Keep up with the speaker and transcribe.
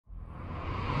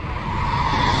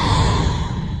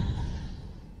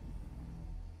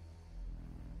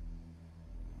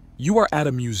You are at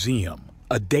a museum.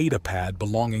 A data pad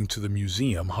belonging to the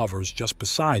museum hovers just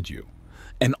beside you.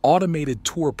 An automated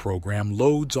tour program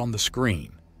loads on the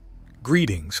screen.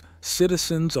 Greetings,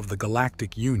 citizens of the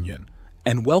Galactic Union,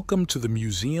 and welcome to the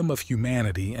Museum of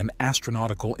Humanity and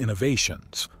Astronautical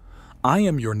Innovations. I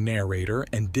am your narrator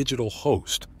and digital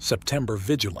host, September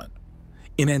Vigilant.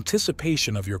 In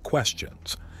anticipation of your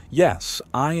questions, yes,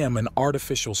 I am an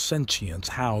artificial sentience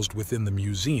housed within the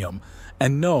museum,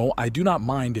 and no, I do not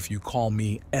mind if you call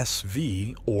me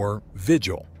SV or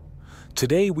Vigil.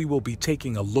 Today we will be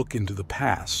taking a look into the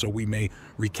past so we may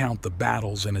recount the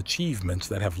battles and achievements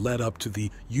that have led up to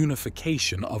the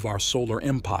unification of our solar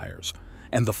empires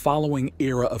and the following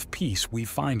era of peace we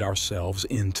find ourselves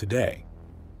in today.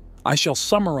 I shall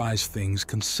summarize things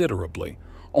considerably,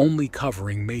 only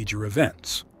covering major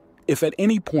events. If at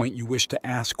any point you wish to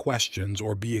ask questions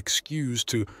or be excused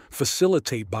to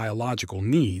facilitate biological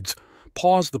needs,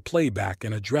 pause the playback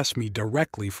and address me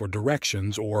directly for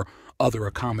directions or other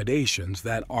accommodations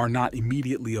that are not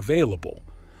immediately available.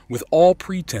 With all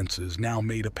pretenses now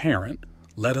made apparent,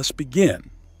 let us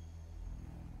begin.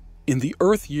 In the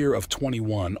Earth year of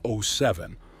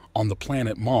 2107, on the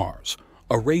planet Mars,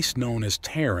 a race known as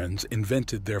Terrans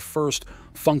invented their first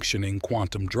functioning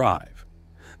quantum drive.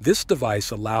 This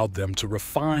device allowed them to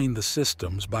refine the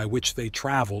systems by which they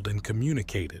traveled and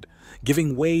communicated,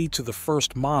 giving way to the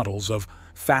first models of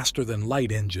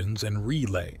faster-than-light engines and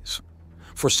relays.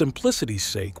 For simplicity's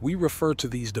sake, we refer to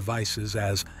these devices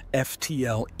as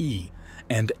FTLE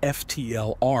and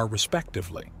FTLR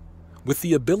respectively. With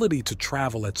the ability to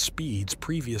travel at speeds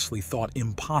previously thought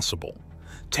impossible,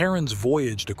 Terrans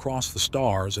voyaged across the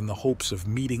stars in the hopes of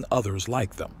meeting others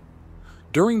like them.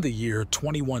 During the year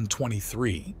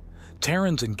 2123,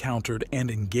 Terrans encountered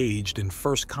and engaged in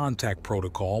first contact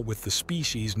protocol with the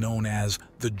species known as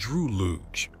the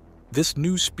Druluge. This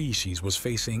new species was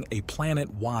facing a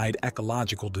planet-wide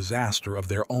ecological disaster of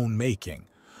their own making,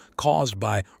 caused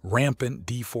by rampant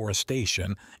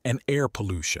deforestation and air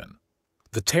pollution.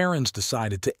 The Terrans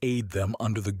decided to aid them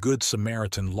under the Good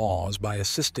Samaritan laws by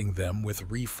assisting them with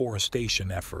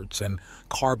reforestation efforts and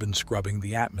carbon scrubbing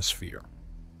the atmosphere.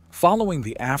 Following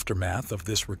the aftermath of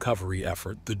this recovery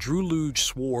effort, the Druluge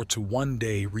swore to one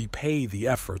day repay the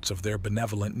efforts of their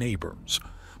benevolent neighbors,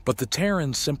 but the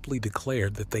Terrans simply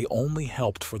declared that they only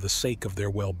helped for the sake of their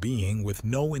well-being with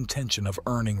no intention of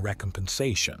earning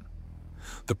recompensation.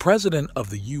 The president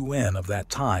of the UN of that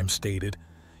time stated,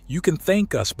 "You can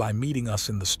thank us by meeting us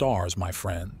in the stars, my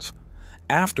friends."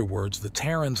 Afterwards, the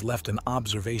Terrans left an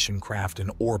observation craft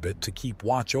in orbit to keep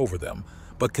watch over them,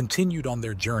 but continued on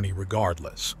their journey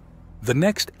regardless. The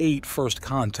next 8 first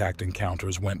contact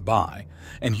encounters went by,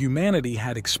 and humanity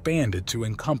had expanded to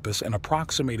encompass an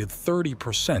approximated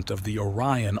 30% of the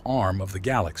Orion arm of the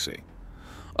galaxy.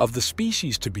 Of the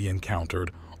species to be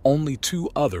encountered, only 2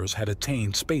 others had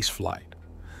attained spaceflight.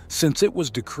 Since it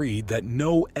was decreed that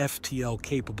no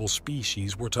FTL-capable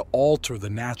species were to alter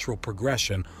the natural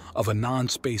progression of a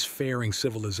non-space-faring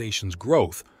civilization's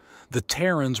growth, the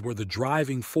Terrans were the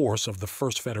driving force of the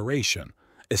First Federation,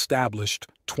 established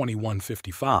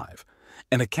 2155,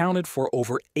 and accounted for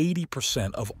over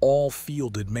 80% of all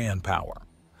fielded manpower.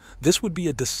 This would be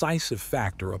a decisive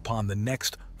factor upon the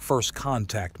next first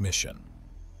contact mission.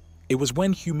 It was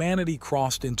when humanity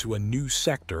crossed into a new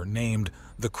sector named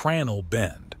the Cranal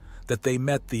Bend that they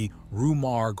met the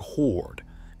Rumarg Horde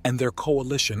and their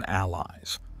coalition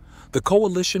allies. The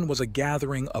coalition was a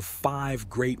gathering of 5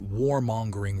 great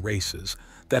warmongering races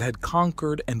that had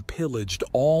conquered and pillaged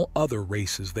all other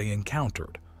races they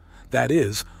encountered. That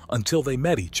is, until they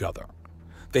met each other.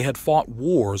 They had fought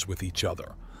wars with each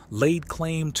other, laid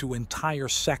claim to entire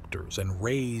sectors, and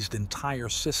raised entire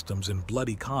systems in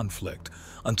bloody conflict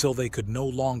until they could no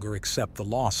longer accept the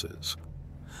losses.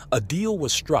 A deal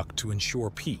was struck to ensure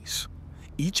peace.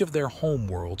 Each of their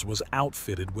homeworlds was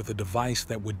outfitted with a device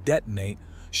that would detonate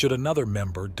should another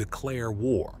member declare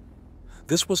war.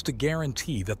 This was to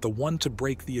guarantee that the one to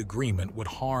break the agreement would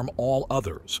harm all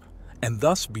others, and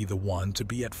thus be the one to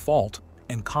be at fault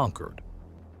and conquered.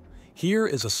 Here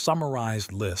is a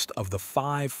summarized list of the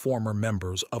 5 former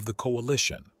members of the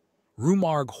coalition.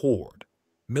 Rumarg Horde,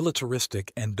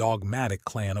 militaristic and dogmatic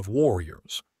clan of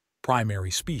warriors.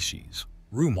 Primary species,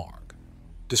 Rumarg.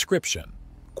 Description,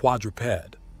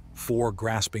 quadruped, 4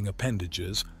 grasping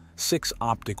appendages, 6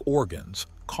 optic organs,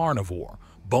 carnivore,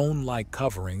 bone-like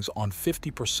coverings on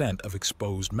 50% of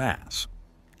exposed mass.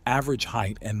 Average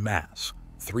height and mass,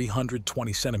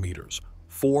 320 centimeters,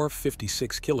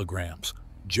 456 kilograms,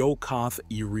 Jokoth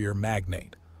Erir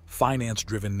magnate,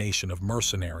 finance-driven nation of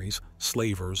mercenaries,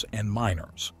 slavers, and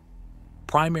miners.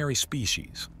 Primary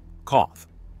species, Koth.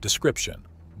 Description,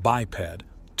 Biped,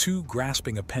 2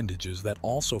 grasping appendages that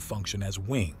also function as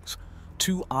wings,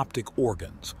 2 optic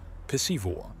organs,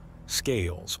 piscivore,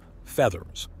 scales,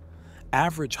 feathers.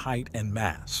 Average height and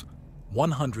mass,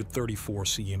 134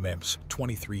 cm,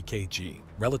 23 kg,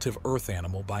 relative Earth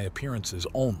animal by appearances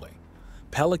only.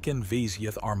 Pelican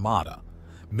Vasiath Armada,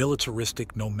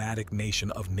 militaristic nomadic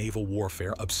nation of naval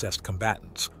warfare obsessed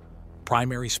combatants.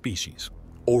 Primary species,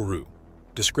 Oru.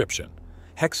 Description: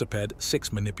 hexaped,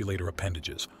 6 manipulator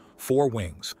appendages, 4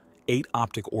 wings, 8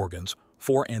 optic organs,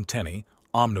 4 antennae,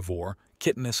 omnivore,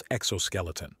 chitinous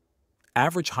exoskeleton.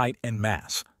 Average height and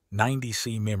mass, 90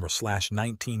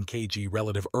 cm/19 kg,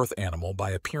 relative Earth animal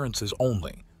by appearances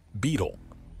only. Beetle.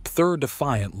 Third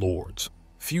defiant lords,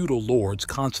 feudal lords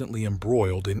constantly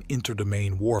embroiled in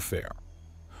interdomain warfare.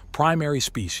 Primary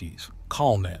species,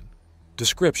 Kalnin.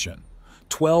 Description: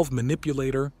 12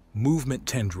 manipulator, movement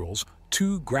tendrils,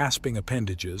 2 grasping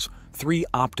appendages, 3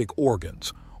 optic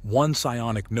organs, 1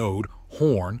 psionic node,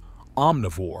 horn,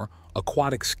 omnivore,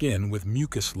 aquatic skin with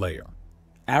mucus layer.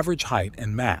 Average height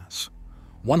and mass,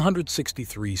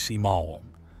 163 cm,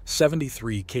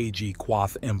 73 kg.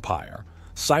 Quoth Empire,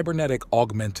 cybernetic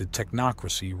augmented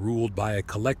technocracy ruled by a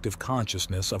collective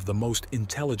consciousness of the most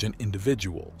intelligent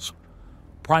individuals.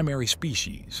 Primary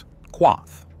species,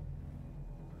 Quoth.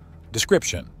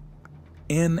 Description: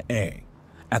 N.A.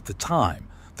 At the time,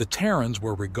 the Terrans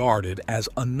were regarded as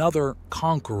another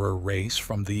conqueror race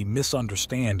from the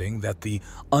misunderstanding that the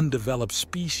undeveloped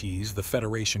species the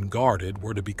Federation guarded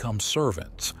were to become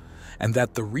servants, and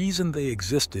that the reason they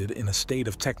existed in a state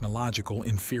of technological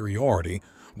inferiority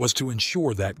was to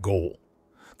ensure that goal.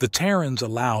 The Terrans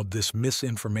allowed this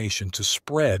misinformation to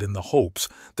spread in the hopes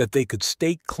that they could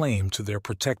stake claim to their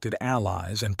protected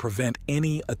allies and prevent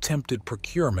any attempted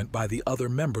procurement by the other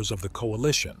members of the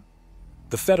coalition.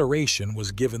 The Federation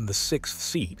was given the 6th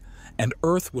seat, and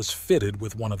Earth was fitted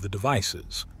with one of the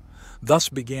devices. Thus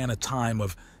began a time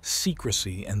of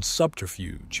secrecy and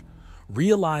subterfuge.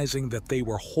 Realizing that they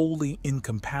were wholly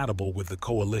incompatible with the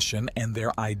coalition and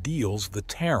their ideals, the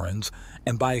Terrans,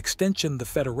 and by extension the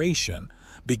Federation,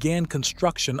 began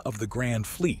construction of the Grand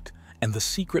Fleet and the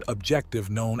secret objective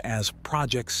known as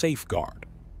Project Safeguard.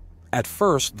 At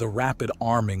first, the rapid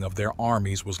arming of their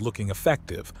armies was looking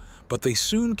effective, but they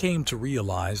soon came to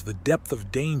realize the depth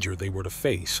of danger they were to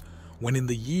face when in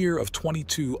the year of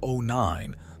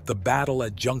 2209, the battle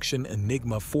at Junction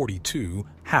Enigma 42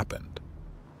 happened.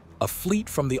 A fleet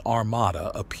from the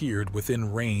Armada appeared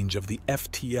within range of the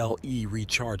FTLE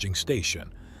recharging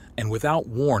station, and without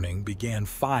warning began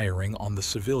firing on the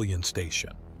civilian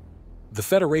station. The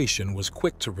Federation was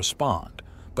quick to respond,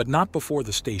 but not before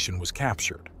the station was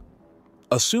captured.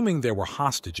 Assuming there were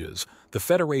hostages, the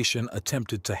Federation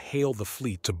attempted to hail the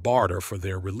fleet to barter for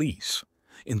their release.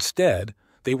 Instead,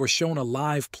 they were shown a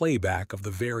live playback of the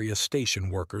various station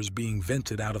workers being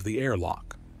vented out of the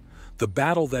airlock. The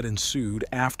battle that ensued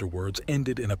afterwards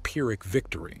ended in a Pyrrhic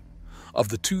victory. Of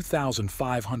the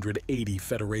 2,580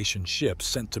 Federation ships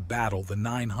sent to battle the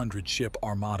 900-ship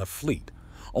Armada fleet,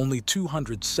 only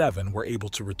 207 were able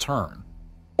to return.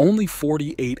 Only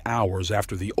 48 hours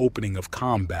after the opening of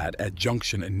combat at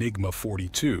Junction Enigma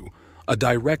 42, a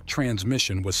direct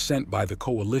transmission was sent by the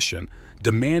coalition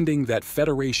demanding that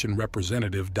Federation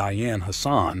Representative Diane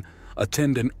Hassan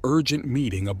attend an urgent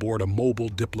meeting aboard a mobile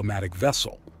diplomatic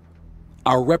vessel.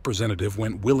 Our representative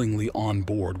went willingly on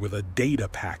board with a data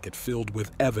packet filled with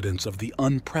evidence of the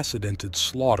unprecedented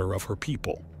slaughter of her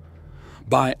people.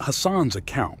 By Hassan's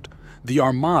account, the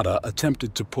Armada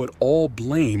attempted to put all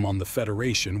blame on the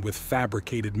Federation with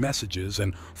fabricated messages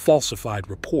and falsified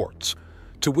reports,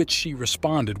 to which she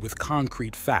responded with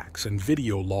concrete facts and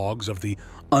video logs of the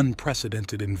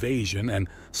unprecedented invasion and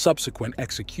subsequent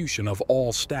execution of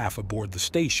all staff aboard the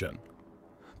station.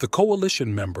 The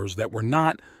coalition members that were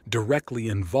not directly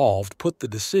involved put the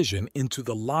decision into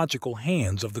the logical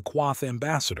hands of the Quoth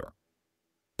ambassador.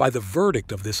 By the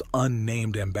verdict of this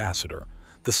unnamed ambassador,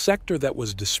 the sector that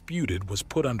was disputed was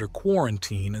put under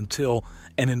quarantine until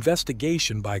an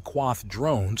investigation by Quoth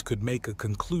drones could make a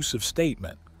conclusive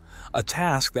statement, a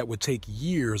task that would take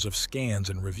years of scans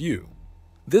and review.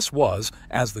 This was,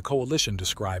 as the coalition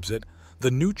describes it, the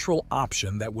neutral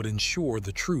option that would ensure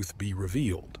the truth be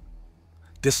revealed.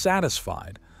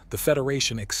 Dissatisfied, the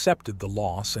Federation accepted the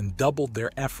loss and doubled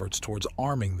their efforts towards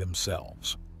arming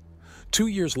themselves. 2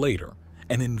 years later,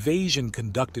 an invasion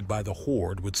conducted by the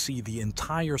Horde would see the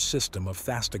entire system of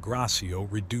Thastagratio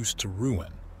reduced to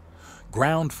ruin.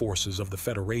 Ground forces of the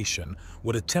Federation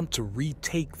would attempt to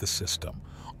retake the system,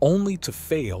 only to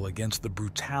fail against the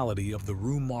brutality of the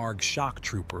Rumarg shock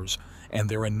troopers and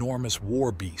their enormous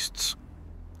war beasts.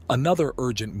 Another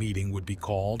urgent meeting would be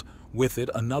called, With it,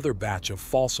 another batch of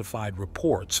falsified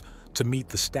reports to meet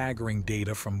the staggering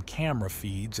data from camera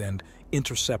feeds and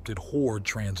intercepted Horde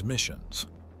transmissions.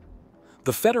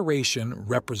 The Federation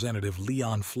Representative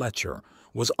Leon Fletcher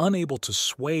was unable to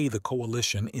sway the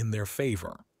coalition in their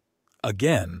favor.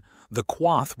 Again, the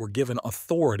Quath were given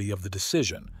authority of the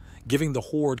decision, giving the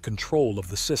Horde control of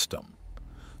the system.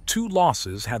 2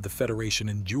 losses had the Federation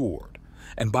endured,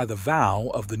 and by the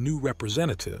vow of the new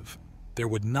representative, there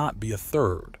would not be a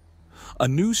third. A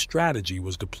new strategy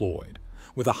was deployed,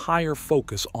 with a higher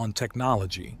focus on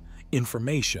technology,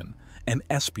 information, and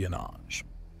espionage.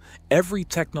 Every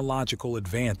technological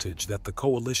advantage that the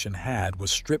coalition had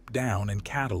was stripped down and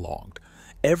cataloged.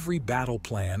 Every battle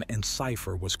plan and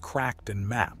cipher was cracked and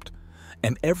mapped,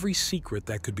 and every secret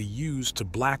that could be used to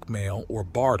blackmail or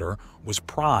barter was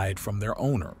pried from their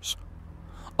owners.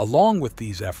 Along with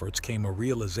these efforts came a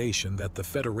realization that the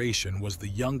Federation was the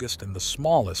youngest and the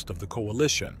smallest of the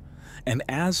coalition, and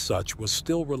as such was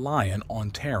still reliant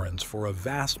on Terrans for a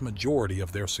vast majority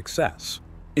of their success.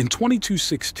 In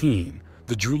 2216,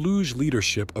 the Druluge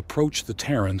leadership approached the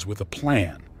Terrans with a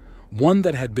plan, one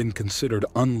that had been considered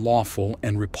unlawful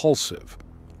and repulsive: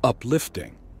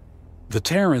 uplifting. The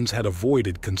Terrans had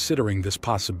avoided considering this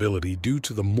possibility due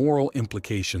to the moral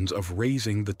implications of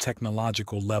raising the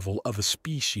technological level of a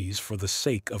species for the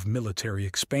sake of military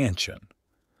expansion.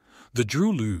 The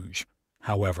Druluge,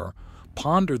 however,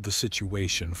 pondered the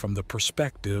situation from the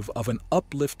perspective of an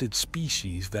uplifted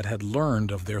species that had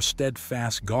learned of their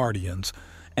steadfast guardians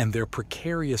and their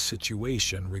precarious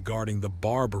situation regarding the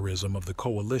barbarism of the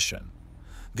coalition.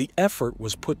 The effort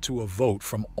was put to a vote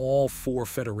from all 4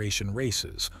 Federation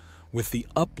races, with the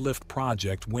Uplift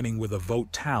project winning with a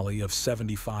vote tally of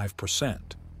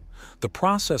 75%. The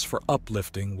process for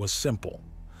uplifting was simple.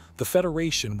 The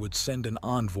Federation would send an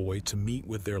envoy to meet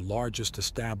with their largest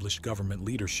established government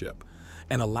leadership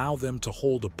and allow them to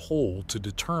hold a poll to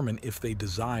determine if they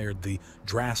desired the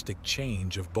drastic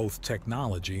change of both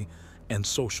technology and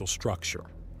social structure.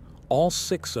 All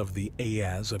 6 of the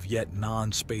as of yet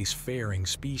non-space-faring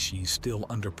species still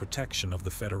under protection of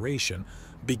the Federation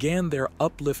began their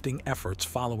uplifting efforts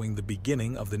following the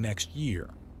beginning of the next year.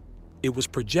 It was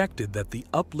projected that the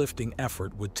uplifting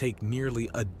effort would take nearly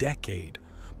a decade,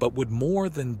 but would more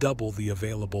than double the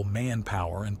available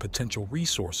manpower and potential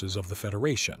resources of the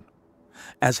Federation.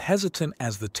 As hesitant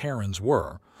as the Terrans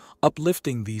were,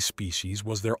 uplifting these species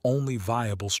was their only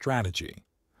viable strategy.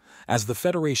 As the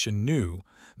Federation knew,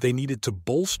 they needed to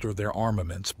bolster their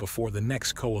armaments before the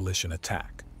next coalition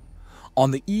attack.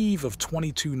 On the eve of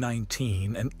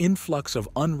 2219, an influx of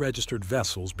unregistered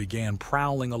vessels began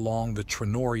prowling along the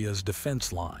Trinoria's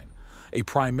defense line, a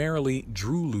primarily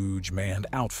Druluge-manned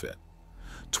outfit.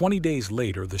 20 days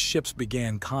later, the ships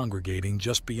began congregating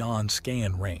just beyond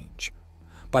scan range.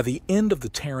 By the end of the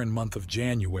Terran month of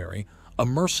January, a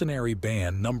mercenary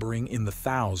band numbering in the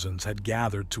thousands had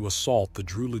gathered to assault the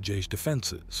Druluge's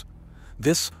defenses.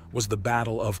 This was the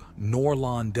Battle of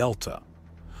Norlon Delta.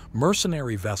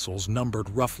 Mercenary vessels numbered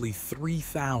roughly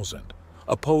 3,000,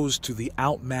 opposed to the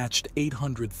outmatched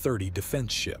 830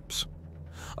 defense ships.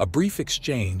 A brief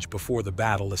exchange before the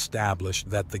battle established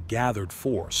that the gathered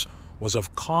force was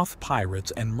of Koth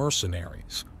pirates and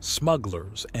mercenaries,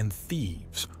 smugglers and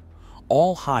thieves,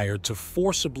 all hired to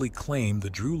forcibly claim the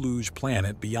Druluge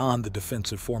planet beyond the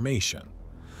defensive formation.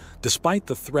 Despite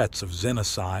the threats of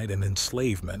genocide and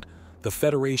enslavement, the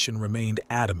Federation remained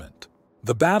adamant.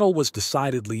 The battle was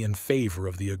decidedly in favor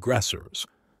of the aggressors,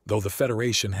 though the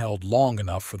Federation held long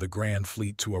enough for the Grand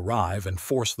Fleet to arrive and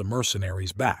force the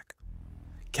mercenaries back.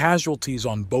 Casualties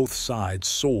on both sides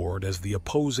soared as the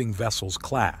opposing vessels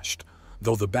clashed,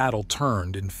 though the battle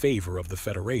turned in favor of the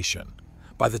Federation.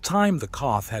 By the time the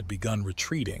Koth had begun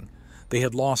retreating, they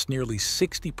had lost nearly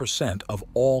 60% of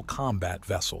all combat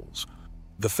vessels.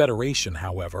 The Federation,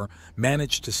 however,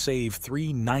 managed to save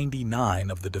 399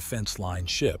 of the defense line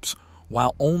ships,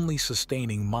 while only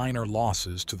sustaining minor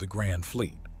losses to the Grand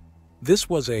Fleet. This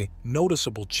was a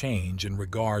noticeable change in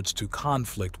regards to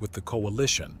conflict with the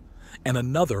coalition, and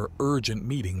another urgent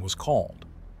meeting was called.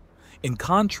 In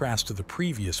contrast to the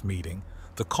previous meeting,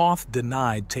 the Koth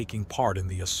denied taking part in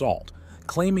the assault,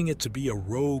 claiming it to be a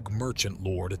rogue merchant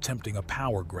lord attempting a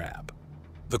power grab.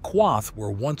 The Quath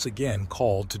were once again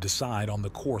called to decide on the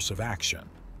course of action.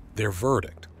 Their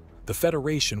verdict: the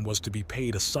Federation was to be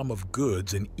paid a sum of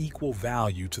goods in equal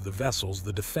value to the vessels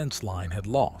the defense line had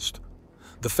lost.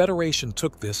 The Federation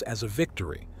took this as a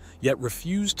victory, yet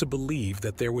refused to believe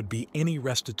that there would be any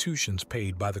restitutions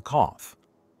paid by the Koth.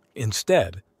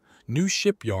 Instead, new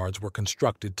shipyards were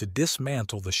constructed to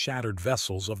dismantle the shattered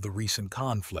vessels of the recent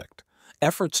conflict.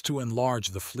 Efforts to enlarge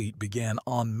the fleet began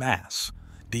en masse,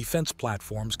 defense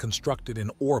platforms constructed in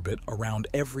orbit around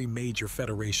every major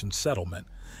Federation settlement,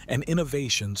 and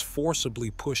innovations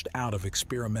forcibly pushed out of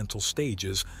experimental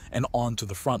stages and onto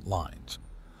the front lines.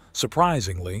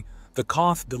 Surprisingly, the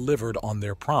Koth delivered on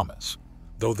their promise,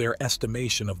 though their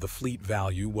estimation of the fleet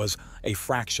value was a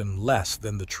fraction less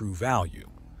than the true value.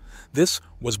 This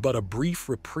was but a brief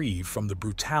reprieve from the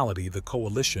brutality the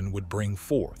coalition would bring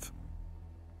forth.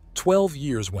 12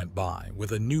 years went by,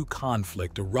 with a new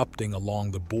conflict erupting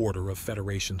along the border of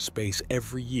Federation space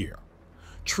every year.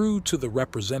 True to the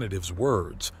representative's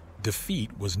words,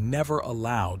 defeat was never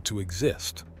allowed to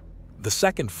exist. The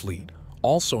Second Fleet,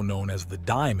 also known as the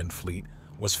Diamond Fleet,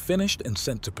 was finished and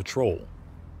sent to patrol.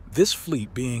 This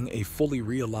fleet, being a fully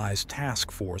realized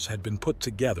task force, had been put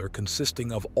together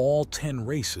consisting of all 10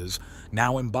 races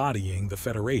now embodying the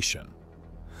Federation.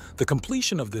 The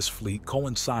completion of this fleet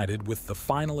coincided with the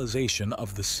finalization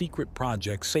of the secret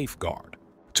Project Safeguard.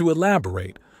 To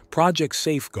elaborate, Project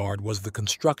Safeguard was the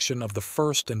construction of the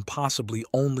first and possibly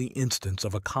only instance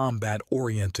of a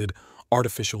combat-oriented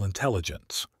artificial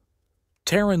intelligence.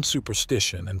 Terran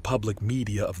superstition and public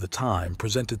media of the time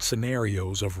presented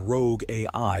scenarios of rogue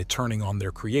AI turning on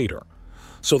their creator,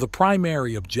 so the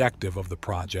primary objective of the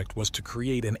project was to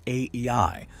create an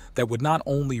AI that would not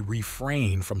only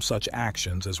refrain from such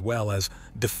actions as well as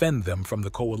defend them from the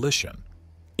coalition.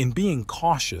 In being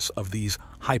cautious of these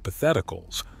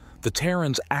hypotheticals, the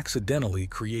Terrans accidentally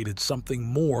created something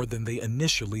more than they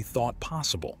initially thought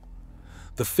possible.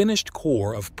 The finished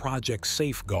core of Project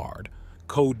Safeguard,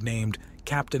 codenamed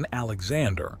Captain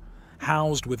Alexander,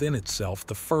 housed within itself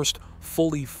the first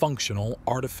fully functional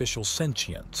artificial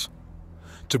sentience.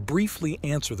 To briefly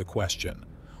answer the question,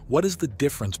 what is the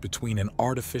difference between an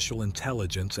artificial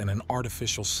intelligence and an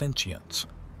artificial sentience?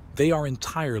 They are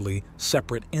entirely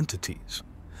separate entities.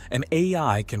 An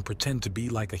AI can pretend to be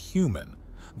like a human,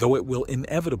 though it will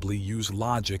inevitably use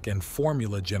logic and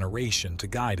formula generation to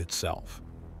guide itself.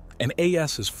 An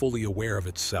AS is fully aware of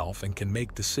itself and can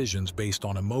make decisions based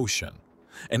on emotion.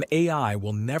 An AI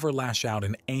will never lash out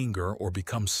in anger or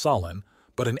become sullen,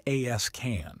 but an AS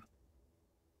can.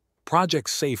 Project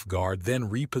Safeguard then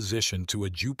repositioned to a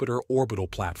Jupiter orbital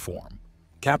platform.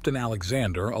 Captain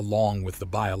Alexander, along with the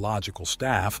biological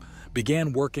staff,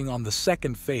 began working on the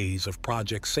second phase of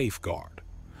Project Safeguard.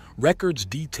 Records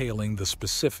detailing the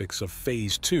specifics of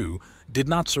Phase 2 did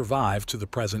not survive to the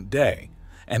present day,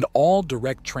 and all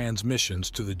direct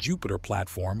transmissions to the Jupiter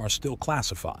platform are still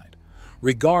classified.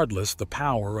 Regardless, the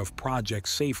power of Project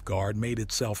Safeguard made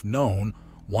itself known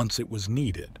once it was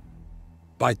needed.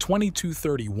 By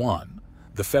 2231,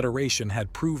 the Federation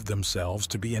had proved themselves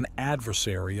to be an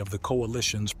adversary of the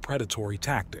Coalition's predatory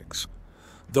tactics.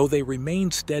 Though they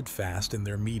remained steadfast in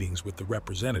their meetings with the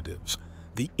representatives,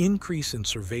 the increase in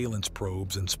surveillance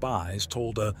probes and spies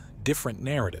told a different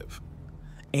narrative.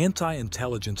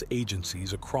 Anti-intelligence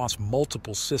agencies across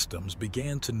multiple systems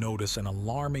began to notice an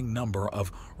alarming number of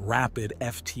rapid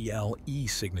FTL-E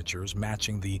signatures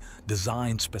matching the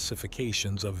design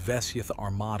specifications of Vesyth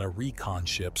Armada recon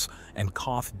ships and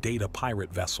Koth data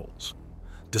pirate vessels.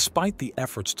 Despite the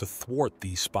efforts to thwart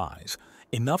these spies,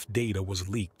 enough data was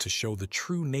leaked to show the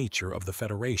true nature of the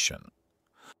Federation.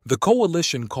 The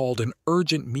Coalition called an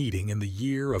urgent meeting in the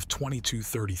year of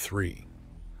 2233.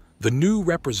 The new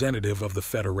representative of the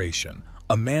Federation,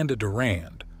 Amanda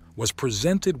Durand, was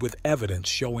presented with evidence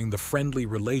showing the friendly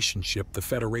relationship the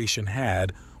Federation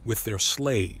had with their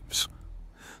slaves.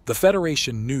 The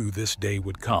Federation knew this day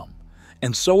would come,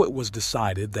 and so it was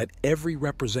decided that every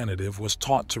representative was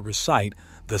taught to recite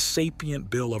the Sapient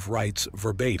Bill of Rights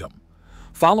verbatim.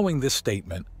 Following this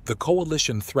statement, the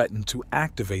Coalition threatened to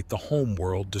activate the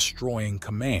homeworld destroying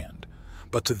command,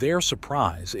 but to their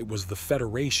surprise, it was the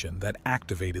Federation that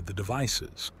activated the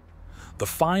devices. The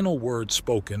final word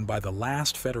spoken by the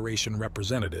last Federation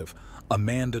representative,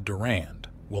 Amanda Durand,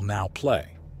 will now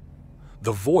play.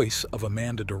 The voice of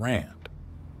Amanda Durand.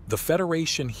 The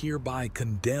Federation hereby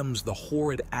condemns the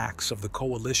horrid acts of the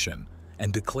Coalition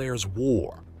and declares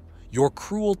war. Your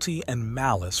cruelty and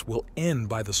malice will end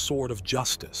by the sword of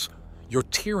justice. Your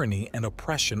tyranny and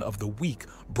oppression of the weak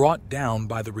brought down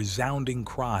by the resounding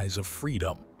cries of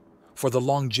freedom. For the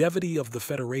longevity of the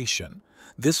Federation,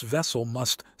 this vessel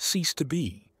must cease to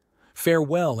be.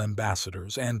 Farewell,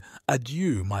 ambassadors, and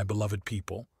adieu, my beloved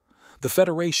people. The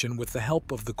Federation, with the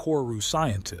help of the Koru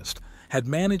scientist, had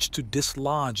managed to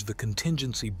dislodge the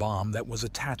contingency bomb that was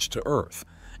attached to Earth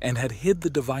and had hid the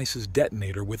device's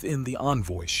detonator within the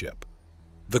envoy ship.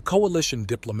 The Coalition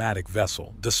diplomatic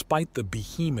vessel, despite the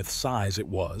behemoth size it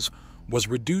was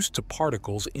reduced to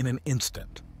particles in an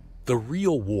instant. The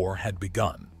real war had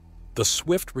begun. The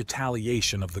swift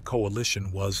retaliation of the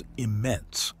coalition was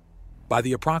immense. By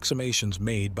the approximations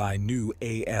made by new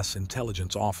AS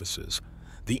intelligence offices,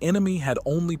 the enemy had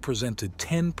only presented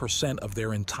 10% of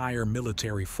their entire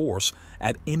military force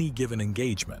at any given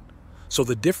engagement, so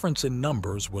the difference in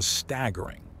numbers was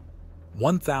staggering.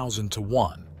 1,000 to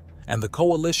 1, and the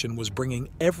coalition was bringing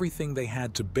everything they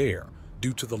had to bear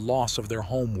due to the loss of their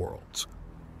homeworlds.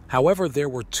 However, there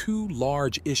were two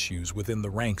large issues within the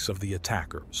ranks of the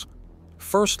attackers.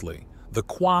 Firstly, the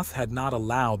Quath had not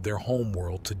allowed their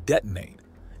homeworld to detonate,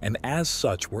 and as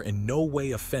such were in no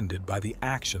way offended by the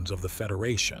actions of the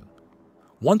Federation.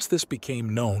 Once this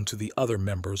became known to the other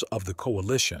members of the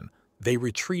coalition, they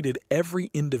retreated every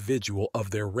individual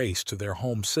of their race to their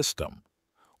home system.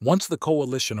 Once the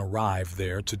coalition arrived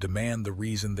there to demand the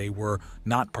reason they were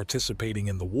not participating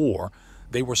in the war,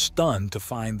 they were stunned to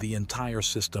find the entire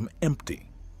system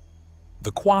empty.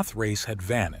 The Quath race had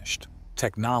vanished,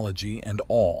 technology and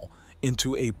all,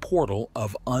 into a portal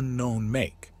of unknown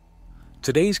make.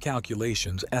 Today's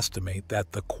calculations estimate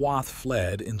that the Quath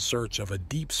fled in search of a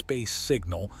deep space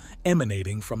signal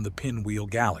emanating from the Pinwheel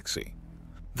Galaxy.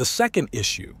 The second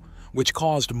issue, which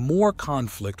caused more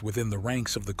conflict within the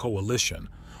ranks of the coalition,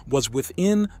 was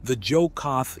within the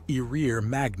Jokoth Irir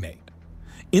Magnate.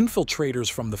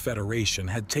 Infiltrators from the Federation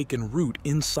had taken root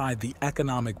inside the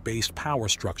economic-based power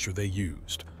structure they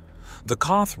used. The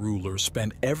Koth rulers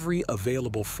spent every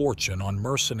available fortune on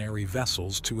mercenary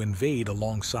vessels to invade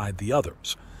alongside the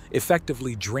others,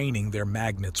 effectively draining their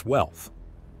magnate's wealth.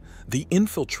 The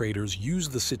infiltrators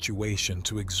used the situation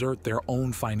to exert their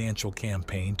own financial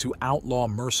campaign to outlaw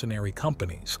mercenary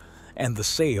companies and the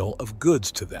sale of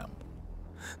goods to them.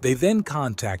 They then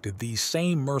contacted these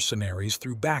same mercenaries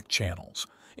through back channels,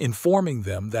 informing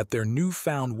them that their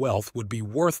newfound wealth would be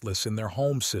worthless in their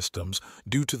home systems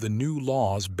due to the new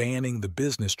laws banning the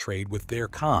business trade with their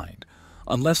kind,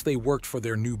 unless they worked for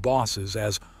their new bosses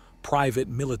as private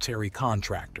military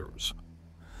contractors.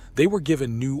 They were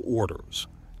given new orders: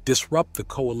 disrupt the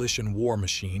coalition war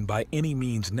machine by any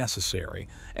means necessary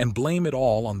and blame it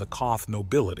all on the Koth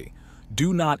nobility.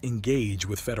 Do not engage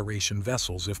with Federation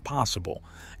vessels if possible,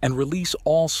 and release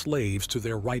all slaves to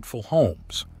their rightful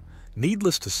homes.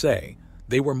 Needless to say,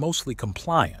 they were mostly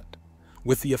compliant.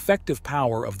 With the effective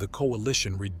power of the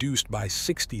coalition reduced by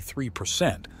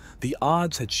 63%, the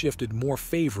odds had shifted more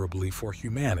favorably for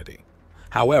humanity.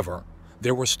 However,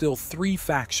 there were still three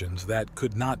factions that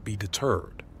could not be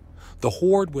deterred. The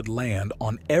Horde would land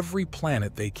on every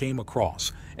planet they came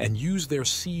across and use their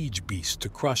siege beasts to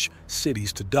crush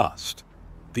cities to dust.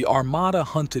 The Armada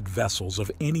hunted vessels of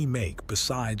any make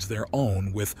besides their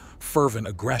own with fervent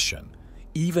aggression,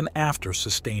 even after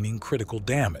sustaining critical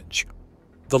damage.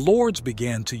 The Lords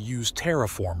began to use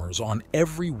terraformers on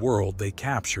every world they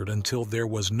captured until there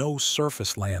was no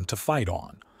surface land to fight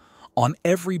on. On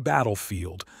every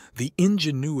battlefield, the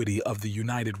ingenuity of the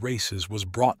United Races was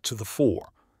brought to the fore.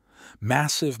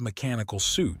 Massive mechanical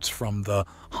suits, from the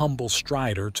humble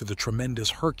Strider to the tremendous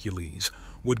Hercules,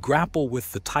 would grapple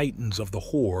with the titans of the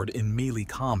Horde in melee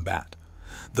combat.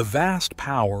 The vast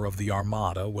power of the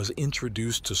Armada was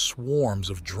introduced to swarms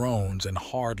of drones and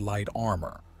hard light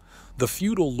armor. The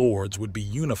feudal lords would be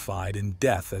unified in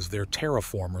death as their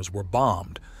terraformers were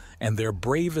bombed, and their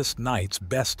bravest knights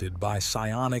bested by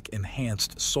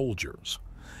psionic-enhanced soldiers.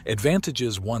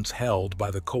 Advantages once held by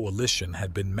the coalition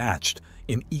had been matched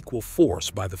in equal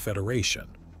force by the Federation.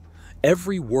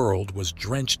 Every world was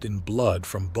drenched in blood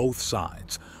from both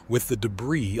sides, with the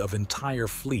debris of entire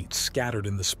fleets scattered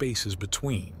in the spaces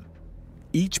between.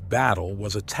 Each battle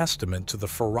was a testament to the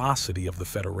ferocity of the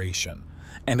Federation,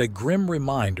 and a grim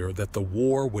reminder that the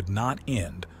war would not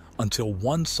end until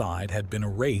one side had been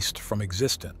erased from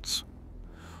existence.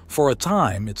 For a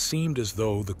time, it seemed as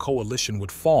though the coalition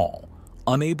would fall,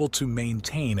 unable to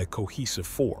maintain a cohesive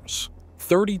force.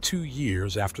 32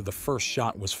 years after the first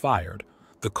shot was fired,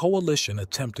 the coalition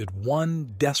attempted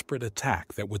one desperate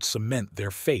attack that would cement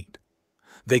their fate.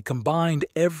 They combined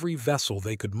every vessel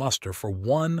they could muster for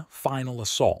one final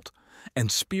assault and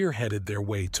spearheaded their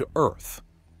way to Earth.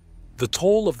 The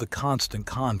toll of the constant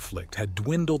conflict had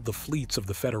dwindled the fleets of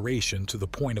the Federation to the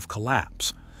point of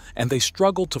collapse, and they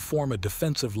struggled to form a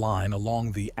defensive line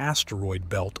along the asteroid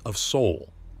belt of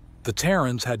Sol. The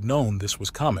Terrans had known this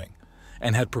was coming,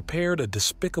 and had prepared a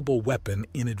despicable weapon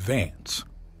in advance: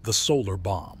 the solar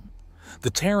bomb.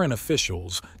 The Terran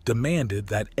officials demanded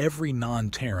that every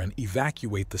non-Terran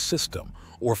evacuate the system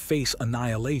or face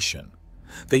annihilation.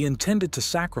 They intended to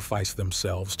sacrifice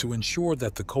themselves to ensure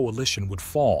that the coalition would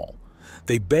fall.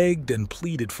 They begged and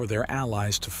pleaded for their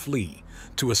allies to flee,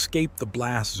 to escape the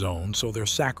blast zone so their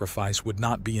sacrifice would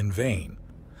not be in vain.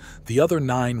 The other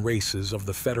 9 races of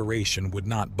the Federation would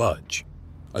not budge.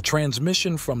 A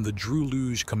transmission from the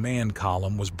Druluge command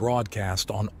column was broadcast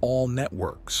on all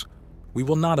networks. "We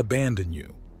will not abandon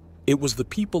you." It was the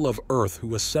people of Earth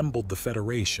who assembled the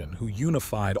Federation, who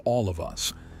unified all of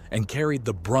us, and carried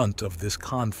the brunt of this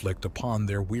conflict upon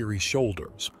their weary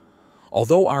shoulders.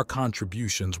 Although our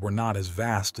contributions were not as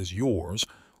vast as yours,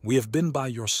 we have been by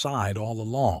your side all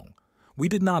along. We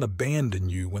did not abandon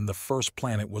you when the first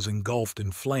planet was engulfed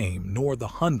in flame, nor the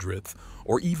 100th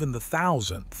or even the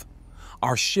 1000th.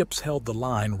 Our ships held the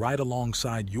line right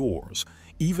alongside yours,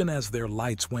 even as their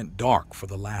lights went dark for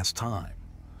the last time.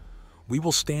 We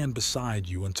will stand beside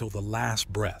you until the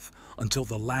last breath, until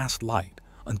the last light,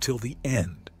 until the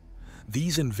end.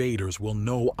 These invaders will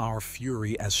know our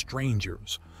fury as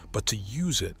strangers, but to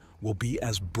use it will be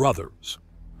as brothers.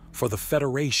 For the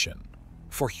Federation,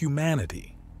 for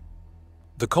humanity.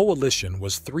 The Coalition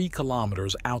was 3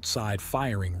 kilometers outside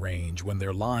firing range when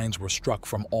their lines were struck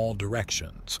from all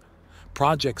directions.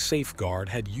 Project Safeguard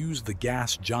had used the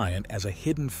gas giant as a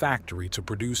hidden factory to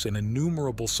produce an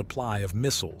innumerable supply of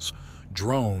missiles,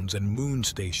 drones, and moon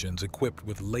stations equipped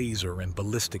with laser and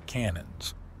ballistic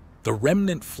cannons. The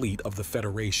remnant fleet of the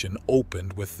Federation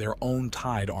opened with their own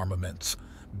tide armaments,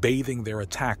 bathing their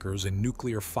attackers in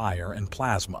nuclear fire and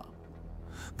plasma.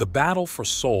 The battle for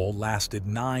Sol lasted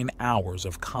 9 hours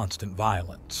of constant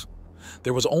violence.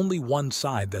 There was only one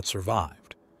side that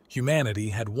survived. Humanity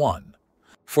had won.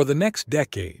 For the next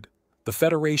decade, the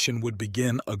Federation would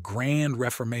begin a grand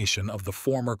reformation of the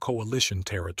former Coalition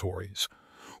territories.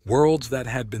 Worlds that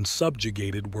had been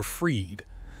subjugated were freed,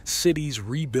 cities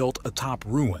rebuilt atop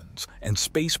ruins, and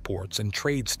spaceports and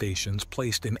trade stations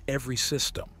placed in every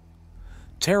system.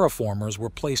 Terraformers were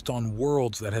placed on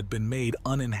worlds that had been made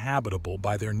uninhabitable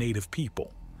by their native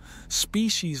people.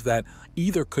 Species that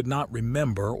either could not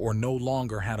remember or no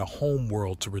longer had a home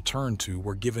world to return to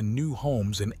were given new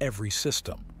homes in every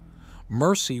system.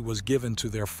 Mercy was given to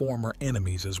their former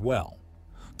enemies as well.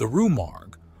 The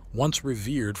Rumarg, once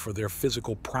revered for their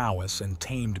physical prowess and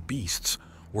tamed beasts,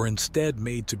 were instead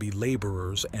made to be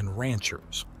laborers and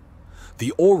ranchers.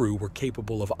 The Oru were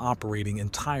capable of operating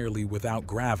entirely without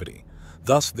gravity,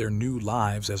 thus their new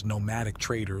lives as nomadic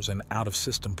traders and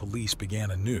out-of-system police began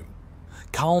anew.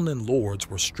 Kalnan lords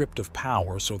were stripped of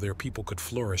power so their people could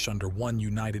flourish under one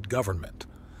united government.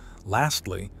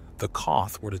 Lastly, the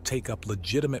Koth were to take up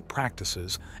legitimate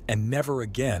practices and never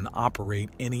again operate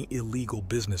any illegal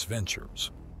business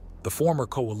ventures. The former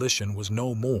coalition was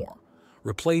no more,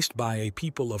 replaced by a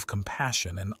people of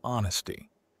compassion and honesty.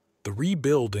 The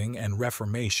rebuilding and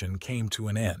reformation came to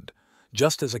an end,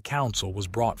 just as a council was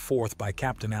brought forth by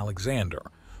Captain Alexander,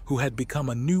 who had become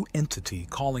a new entity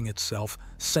calling itself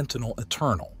Sentinel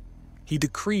Eternal. He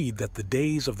decreed that the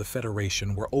days of the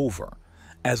Federation were over,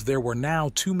 as there were now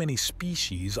too many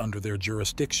species under their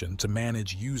jurisdiction to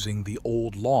manage using the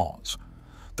old laws.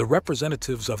 The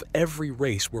representatives of every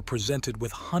race were presented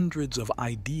with hundreds of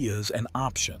ideas and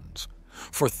options.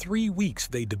 For 3 weeks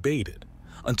they debated,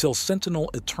 until Sentinel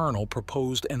Eternal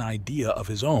proposed an idea of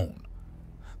his own.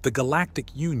 The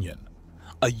Galactic Union,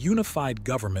 a unified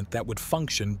government that would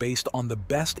function based on the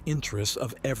best interests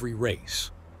of every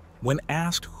race. When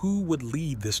asked who would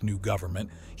lead this new government,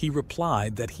 he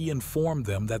replied that he informed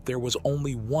them that there was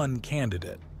only one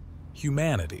candidate: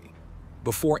 humanity.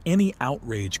 Before any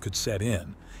outrage could set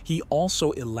in, he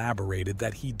also elaborated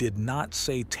that he did not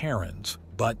say Terrans,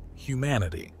 but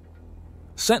humanity.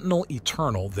 Sentinel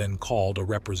Eternal then called a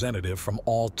representative from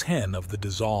all 10 of the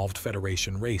dissolved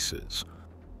Federation races.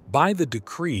 By the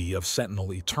decree of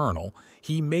Sentinel Eternal,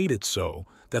 he made it so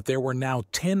that there were now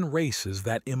 10 races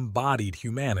that embodied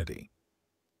humanity.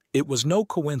 It was no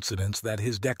coincidence that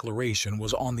his declaration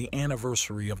was on the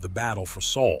anniversary of the battle for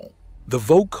Sol. The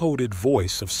vocoded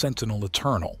voice of Sentinel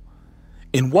Eternal.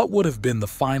 In what would have been the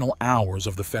final hours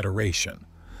of the Federation,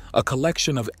 a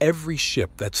collection of every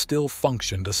ship that still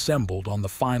functioned assembled on the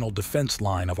final defense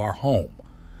line of our home.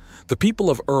 The people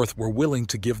of Earth were willing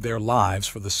to give their lives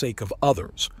for the sake of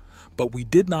others, but we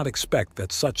did not expect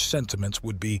that such sentiments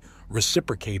would be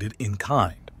reciprocated in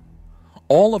kind.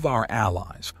 All of our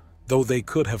allies, though they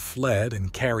could have fled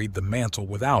and carried the mantle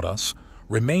without us,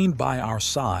 remained by our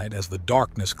side as the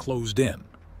darkness closed in.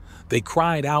 They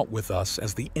cried out with us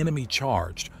as the enemy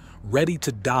charged, ready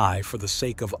to die for the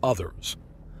sake of others.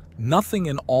 Nothing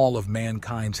in all of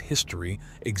mankind's history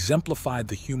exemplified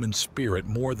the human spirit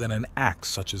more than an act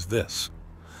such as this.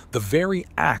 The very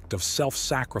act of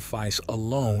self-sacrifice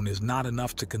alone is not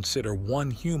enough to consider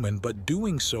one human, but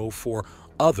doing so for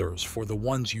others, for the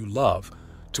ones you love,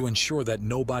 to ensure that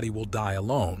nobody will die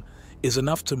alone, is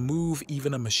enough to move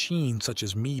even a machine such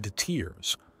as me to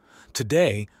tears.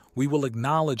 Today, we will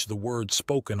acknowledge the words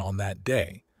spoken on that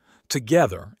day.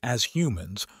 Together, as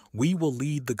humans, we will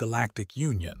lead the Galactic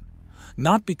Union,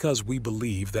 not because we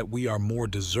believe that we are more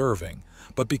deserving,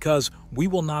 but because we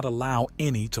will not allow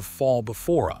any to fall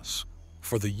before us.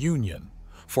 For the Union,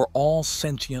 for all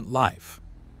sentient life,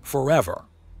 forever.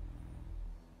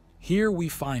 Here we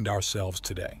find ourselves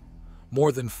today,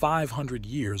 more than 500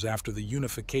 years after the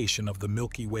unification of the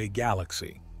Milky Way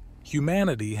galaxy.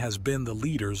 Humanity has been the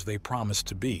leaders they promised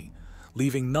to be,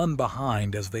 leaving none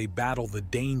behind as they battle the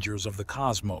dangers of the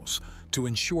cosmos to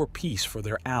ensure peace for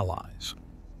their allies.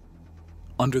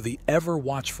 Under the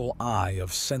ever-watchful eye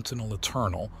of Sentinel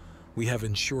Eternal, we have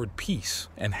ensured peace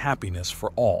and happiness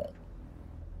for all.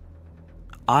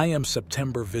 I am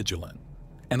September Vigilant,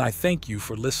 and I thank you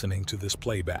for listening to this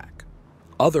playback.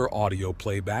 Other audio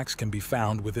playbacks can be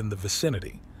found within the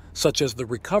vicinity, such as the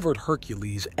recovered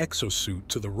Hercules exosuit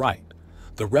to the right,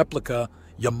 the replica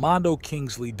Yamato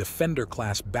Kingsley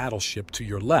Defender-class battleship to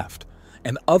your left,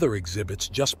 and other exhibits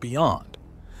just beyond.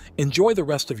 Enjoy the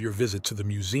rest of your visit to the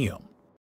museum.